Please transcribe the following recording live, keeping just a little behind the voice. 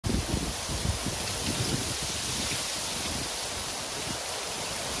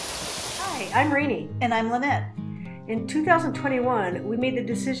Hi, I'm Rainey. And I'm Lynette. In 2021, we made the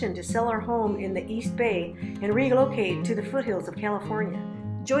decision to sell our home in the East Bay and relocate to the foothills of California.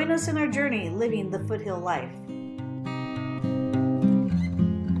 Join us in our journey living the foothill life.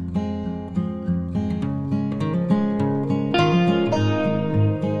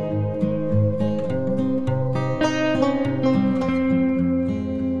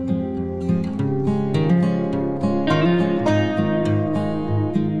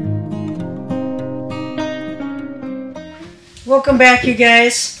 Welcome back, you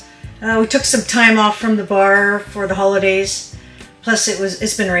guys. We took some time off from the bar for the holidays. Plus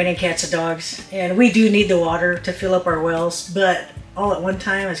it's been raining cats and dogs, and we do need the water to fill up our wells, but all at one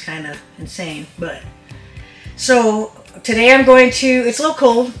time is kind of insane. But so today I'm going to, it's a little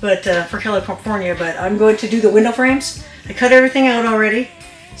cold but for California, but I'm going to do the window frames. I cut everything out already,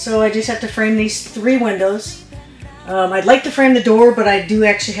 so I just have to frame these 3 windows. I'd like to frame the door, but I do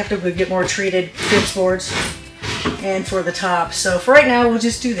actually have to get more treated fence boards and for the top. So for right now, we'll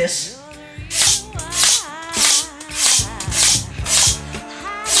just do this.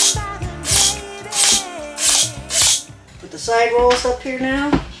 Put the side walls up here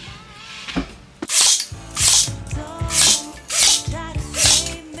now.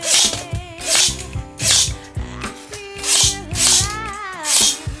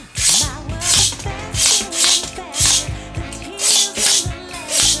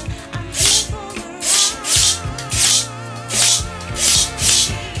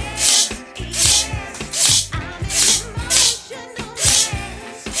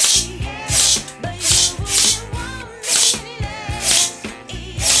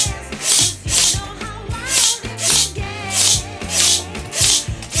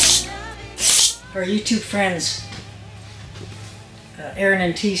 Our YouTube friends,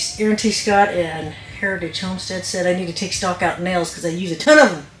 Aaron T. Scott and Heritage Homestead said I need to take stock out nails because I use a ton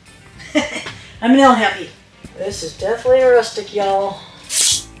of them. I'm nail happy. This is definitely rustic, y'all.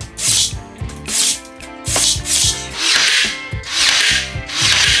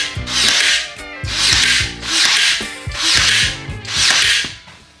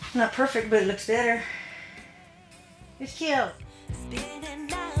 Not perfect, but it looks better. It's cute.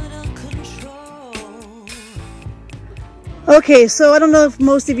 Okay, so I don't know if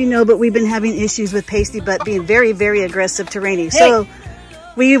most of you know, but we've been having issues with Pastey Butt being very, very aggressive to Rainey. Hey. So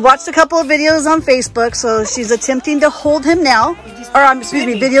we watched a couple of videos on Facebook, so she's attempting to hold him now. Or, excuse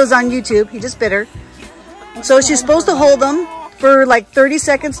me, videos on YouTube. He just bit her. So she's supposed to hold him for like 30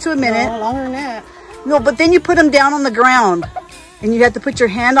 seconds to a minute. No, longer than that. No, but then you put him down on the ground, and you have to put your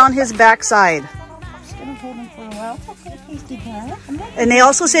hand on his backside. And they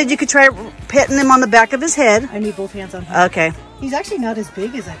also said you could try petting him on the back of his head. I need both hands on him. Okay. He's actually not as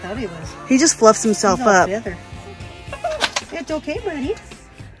big as I thought he was. He just fluffs himself up. Feather. It's okay, buddy.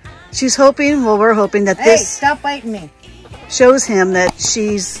 She's hoping, well, we're hoping that this stop biting me. Shows him that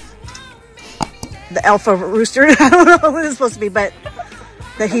she's the alpha rooster. I don't know what it's supposed to be, but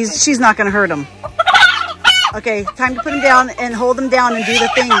that she's not going to hurt him. Okay, time to put him down and hold him down and do the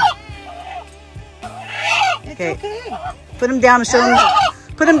thing. Okay. Put him down and show him.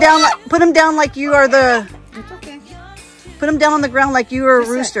 Put him down. Put him down like you are the. It's okay. Put him down on the ground like you are a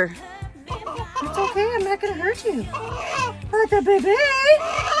rooster. It's okay. I'm not gonna hurt you. Oh, the baby.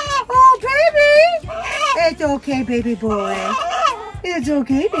 Oh, baby. It's okay, baby boy. It's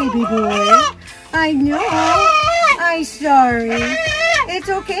okay, baby boy. I know. I'm sorry. It's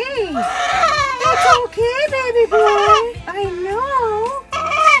okay. It's okay, baby boy. I know.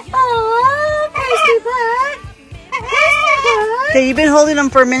 Oh, Pastey Butt. Okay, you've been holding him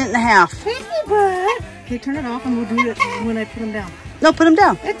for a minute and a half. Pastey Butt. Okay, turn it off and we'll do it when I put him down. No, put him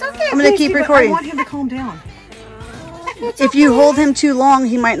down. It's okay. I'm going to keep recording. I want him to calm down. If you hold him too long,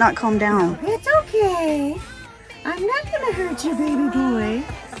 he might not calm down. It's okay. I'm not going to hurt you, baby boy.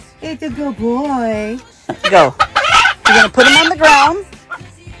 It's a good boy. Go. You're going to put him on the ground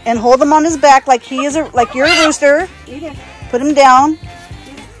and hold him on his back like like you're a rooster. Put him down.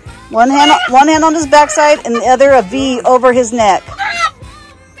 One hand on his backside and the other a V over his neck.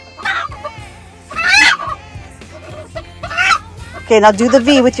 Okay, now do the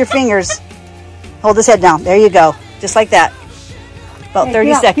V with your fingers. Hold his head down. There you go. Just like that. About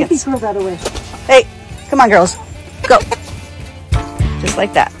 30 seconds. Get these girls out of the way. Hey, come on, girls. Go. Just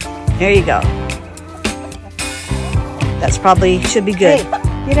like that. There you go. That's probably should be good.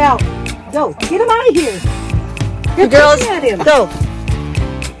 Hey, get out. Go. Get him out of here. You're girls, at him. Go.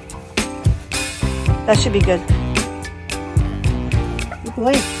 That should be good. Good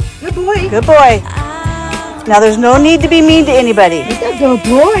boy. Good boy. Good boy. Now there's no need to be mean to anybody. It's a good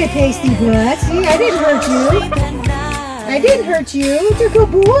boy, Pastey Butt. See, I didn't hurt you. I didn't hurt you. It's a good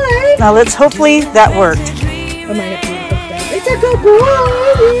boy. Now let's hopefully that worked. I might have to hook that. It's a good boy.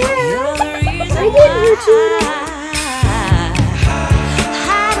 Yeah. I didn't hurt you.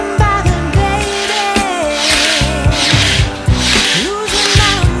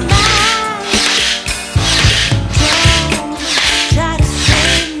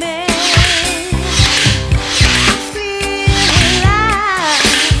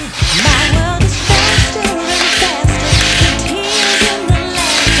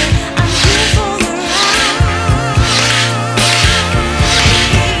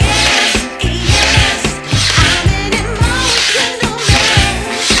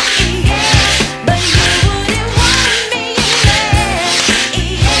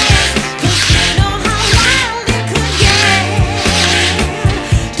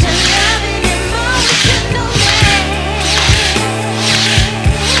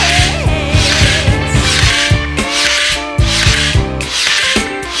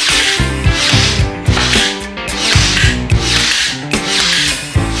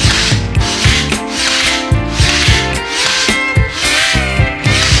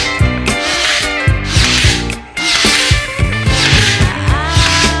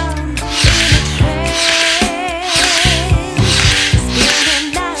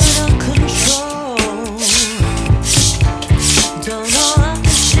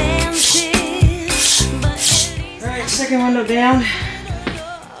 Second window down.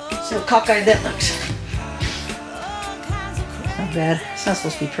 See how cockeyed that looks. Not bad. It's not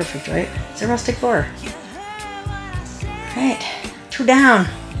supposed to be perfect, right? It's a rustic door. Alright, 2 down.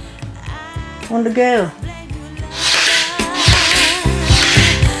 1 to go.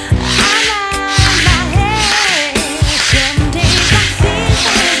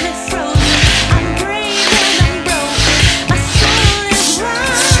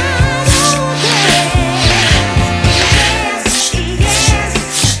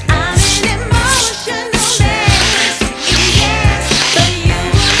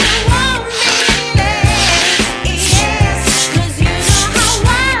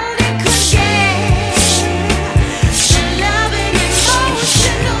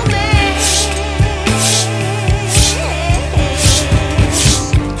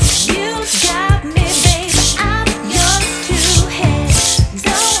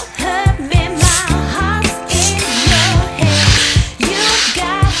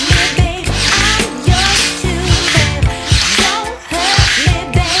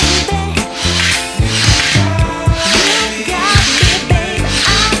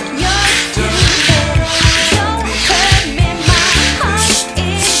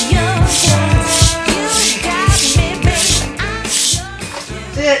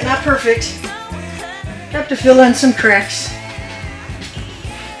 Not perfect. Have to fill in some cracks.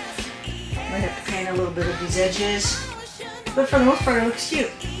 Might have to paint a little bit of these edges, but for the most part it looks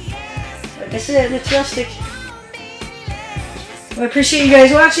cute. Like I said, it's rustic. Well, I appreciate you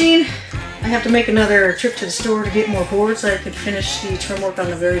guys watching. I have to make another trip to the store to get more boards so I could finish the trim work on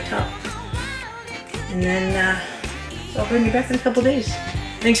the very top. And then so I'll bring you back in a couple days.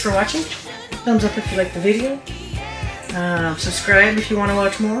 Thanks for watching. Thumbs up if you liked the video. Subscribe if you want to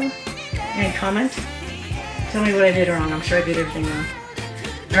watch more, and comment. Tell me what I did wrong. I'm sure I did everything wrong.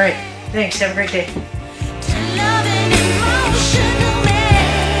 Alright, thanks. Have a great day.